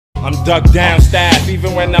I'm duck down staff,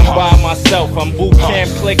 even when I'm by myself. I'm boot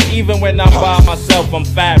camp click, even when I'm by myself. I'm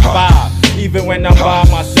fat five, even when I'm by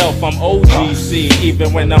myself. I'm OGC,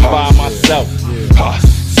 even when I'm by myself.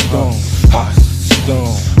 Stone,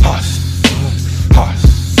 stone.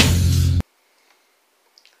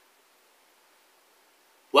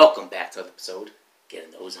 Welcome back to another episode.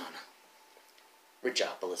 Getting those on.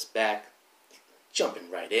 RidgeOpolus back.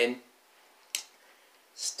 Jumping right in.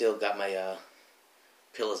 Still got my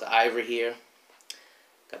Pillars of Ivory here.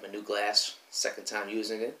 Got my new glass. Second time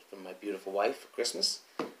using it for my beautiful wife for Christmas.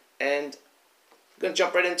 And I'm gonna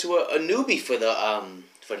jump right into a newbie for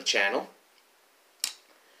the channel.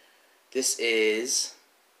 This is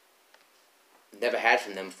never had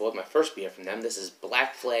from them before. My first beer from them. This is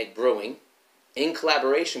Flag Brewing in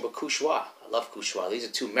collaboration with Cushwa. I love Cushwa. These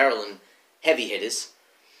are two Maryland heavy hitters.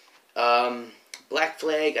 Black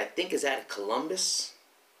Flag, I think, is out of Columbus,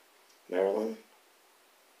 Maryland.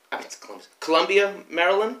 I mean, it's Columbia,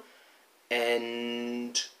 Maryland.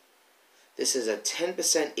 And this is a 10%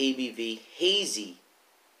 ABV hazy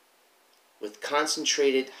with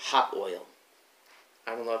concentrated hop oil.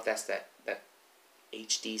 I don't know if that's that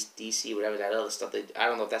HDC, whatever that other stuff. I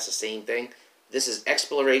don't know if that's the same thing. This is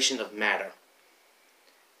Exploration of Matter.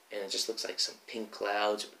 And it just looks like some pink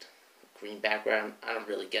clouds with a green background. I don't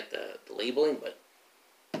really get the labeling, but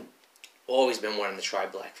always been wanting to try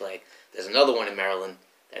Black Flag. There's another one in Maryland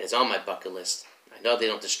that is on my bucket list. I know they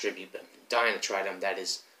don't distribute them. I'm dying to try them. That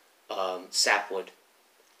is Sapwood.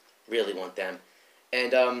 Really want them.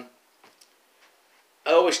 And I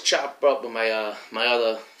always chop up with my my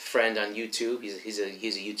other friend on YouTube. He's a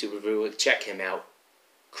YouTube reviewer. Check him out,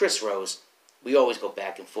 Chris Rose. We always go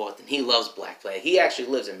back and forth, and he loves Black Flag. He actually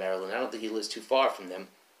lives in Maryland. I don't think he lives too far from them.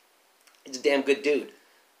 He's a damn good dude.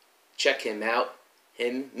 Check him out.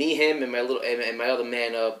 Him, and my other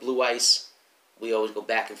man, Blue Ice. We always go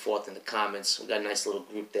back and forth in the comments. We got a nice little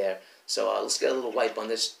group there. So let's get a little wipe on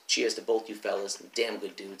this. Cheers to both you fellas. Damn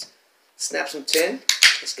good dudes. Snap some tin.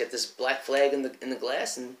 Let's get this Black Flag in the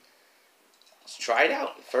glass and let's try it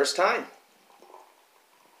out. First time.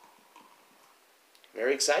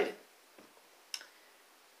 Very excited.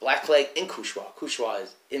 Black Flag and Cushwa. Cushwa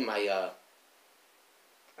is in my, I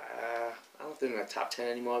don't know if they're in my top 10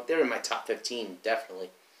 anymore. They're in my top 15, definitely.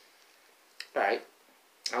 Alright.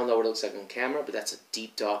 I don't know what it looks like on camera, but that's a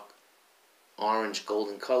deep, dark, orange,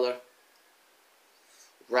 golden color.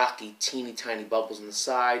 Rocky, teeny, tiny bubbles on the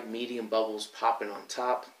side. Medium bubbles popping on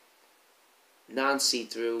top.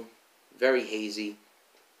 Non-see-through. Very hazy.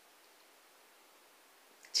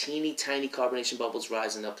 Teeny, tiny carbonation bubbles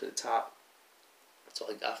rising up to the top. That's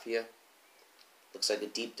all I got for you. Looks like a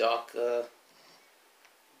deep, dark,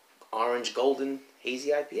 orange, golden,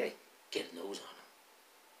 hazy IPA. Getting those on them.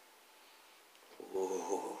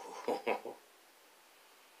 Ooh.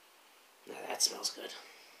 Now that smells good.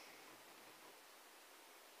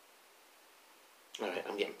 Alright,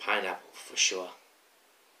 I'm getting pineapple for sure.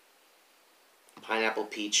 Pineapple,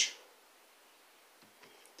 peach.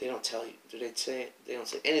 They don't tell you. Do they say? They don't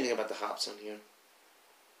say anything about the hops on here.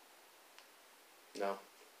 No.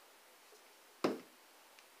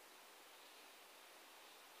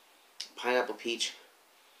 Pineapple, peach.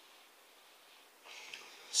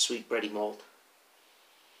 Sweet bready malt.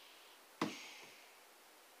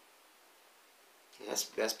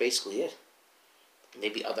 That's basically it.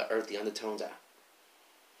 Maybe other earthy undertones are.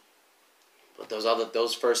 But those other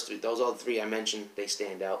three I mentioned, they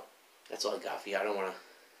stand out. That's all I got for you. I don't want to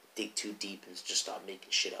dig too deep and just start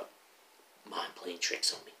making shit up. Mind playing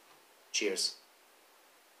tricks on me. Cheers.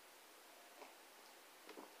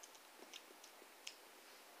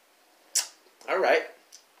 All right.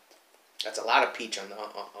 That's a lot of peach on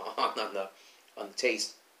the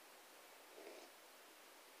taste.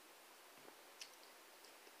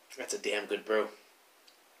 That's a damn good brew.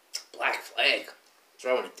 Black Flag,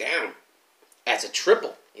 throwing it down. That's a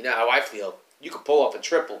triple. You know how I feel. You could pull off a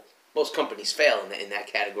triple. Most companies fail in that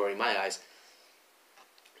category in my eyes.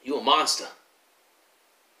 You a monster.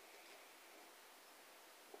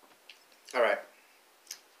 All right.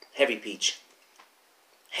 Heavy peach.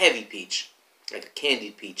 Heavy peach. Like a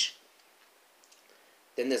candied peach.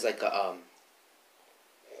 Then there's like a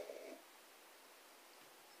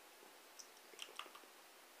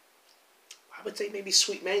I would say maybe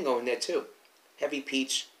sweet mango in there too. Heavy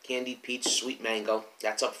peach, candied peach, sweet mango.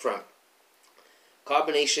 That's up front.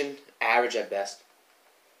 Carbonation, average at best.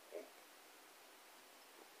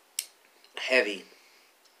 Heavy,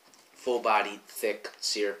 full-bodied, thick,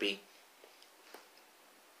 syrupy,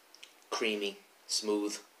 creamy,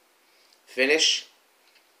 smooth. Finish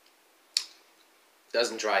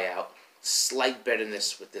doesn't dry out. Slight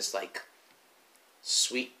bitterness with this like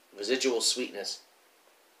sweet residual sweetness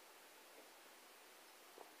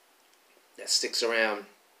that sticks around.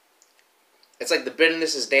 It's like the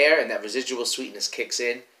bitterness is there, and that residual sweetness kicks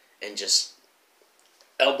in and just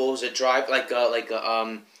elbows a drive like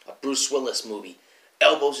a Bruce Willis movie.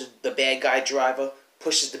 Elbows the bad guy driver,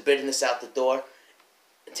 pushes the bitterness out the door,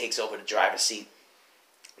 and takes over the driver's seat.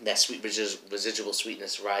 And that sweet residual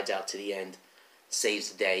sweetness rides out to the end,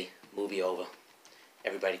 saves the day. Movie over.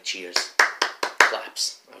 Everybody cheers,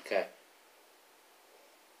 claps. Okay.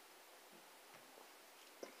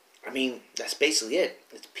 I mean, that's basically it.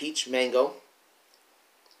 It's peach, mango,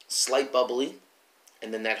 slight bubbly,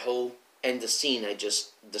 and then that whole end of scene I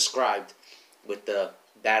just described with the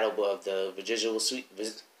battle of the residual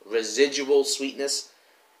sweetness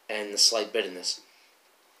and the slight bitterness.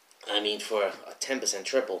 I mean, for a 10%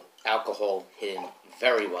 triple, alcohol hit in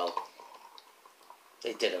very well.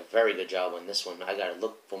 They did a very good job on this one. I gotta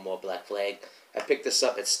look for more Black Flag. I picked this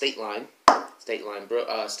up at State Line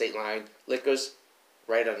Liquors,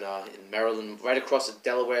 right on in Maryland, right across the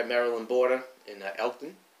Delaware-Maryland border in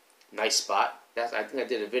Elkton. Nice spot. I think I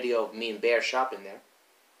did a video of me and Bear shopping there.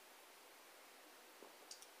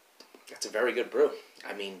 That's a very good brew.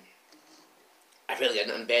 I mean, I really got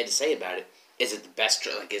nothing bad to say about it. Is it the best?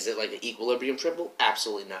 Like, is it like an equilibrium triple?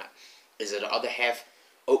 Absolutely not. Is it an other half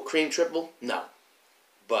oat cream triple? No.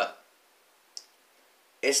 But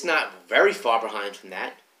it's not very far behind from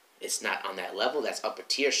that. It's not on that level. That's upper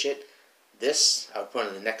tier shit. This, I would put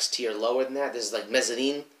on the next tier lower than that. This is like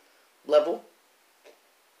mezzanine level.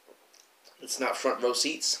 It's not front row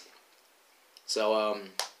seats. So,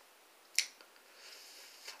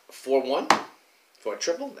 4-1 for a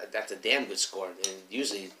triple. That's a damn good score. And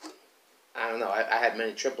usually, I don't know. I had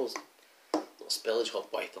many triples. A little spillage.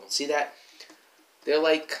 Hope wife don't see that. They're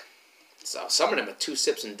like, so some of them are 2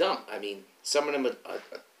 sips and dump. I mean, some of them are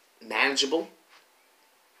manageable,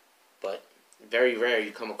 but very rare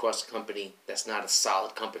you come across a company that's not a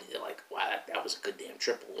solid company. They're like, wow, that was a good damn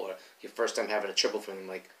triple. Or your first time having a triple from them,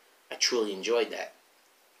 like, I truly enjoyed that.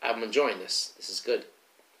 I'm enjoying this. This is good.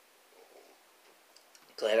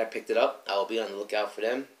 Glad I picked it up. I will be on the lookout for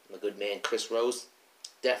them. My good man Chris Rose,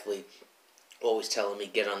 definitely always telling me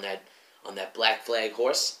get on that Black Flag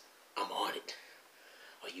horse. I'm on it.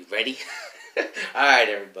 Are you ready? Alright,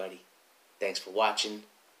 everybody. Thanks for watching.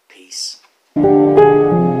 Peace.